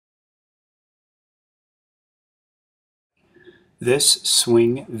This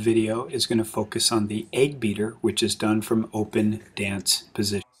swing video is going to focus on the egg beater, which is done from open dance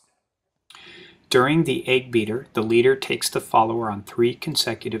position. During the egg beater, the leader takes the follower on 3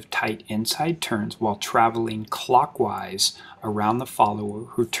 consecutive tight inside turns while traveling clockwise around the follower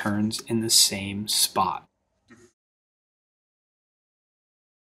who turns in the same spot.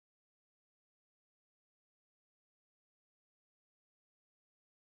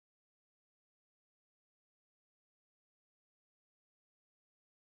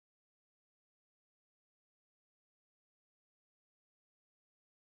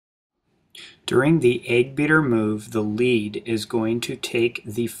 During the egg beater move, the lead is going to take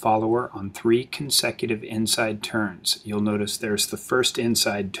the follower on 3 consecutive inside turns. You'll notice there's the first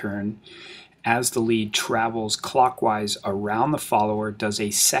inside turn. As the lead travels clockwise around the follower, does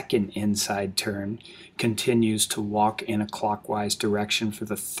a second inside turn, continues to walk in a clockwise direction for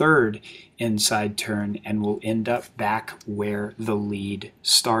the third inside turn, and will end up back where the lead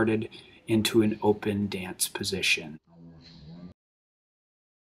started into an open dance position.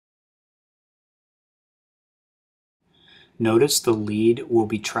 Notice the lead will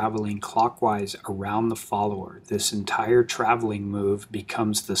be traveling clockwise around the follower. This entire traveling move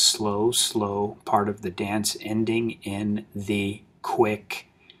becomes the slow part of the dance, ending in the quick,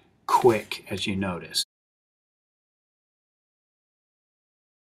 as you notice.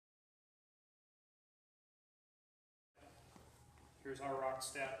 Here's our rock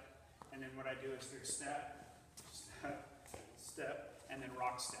step, and then what I do is there's step, and then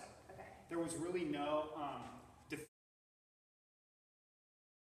rock step. Okay. There was really no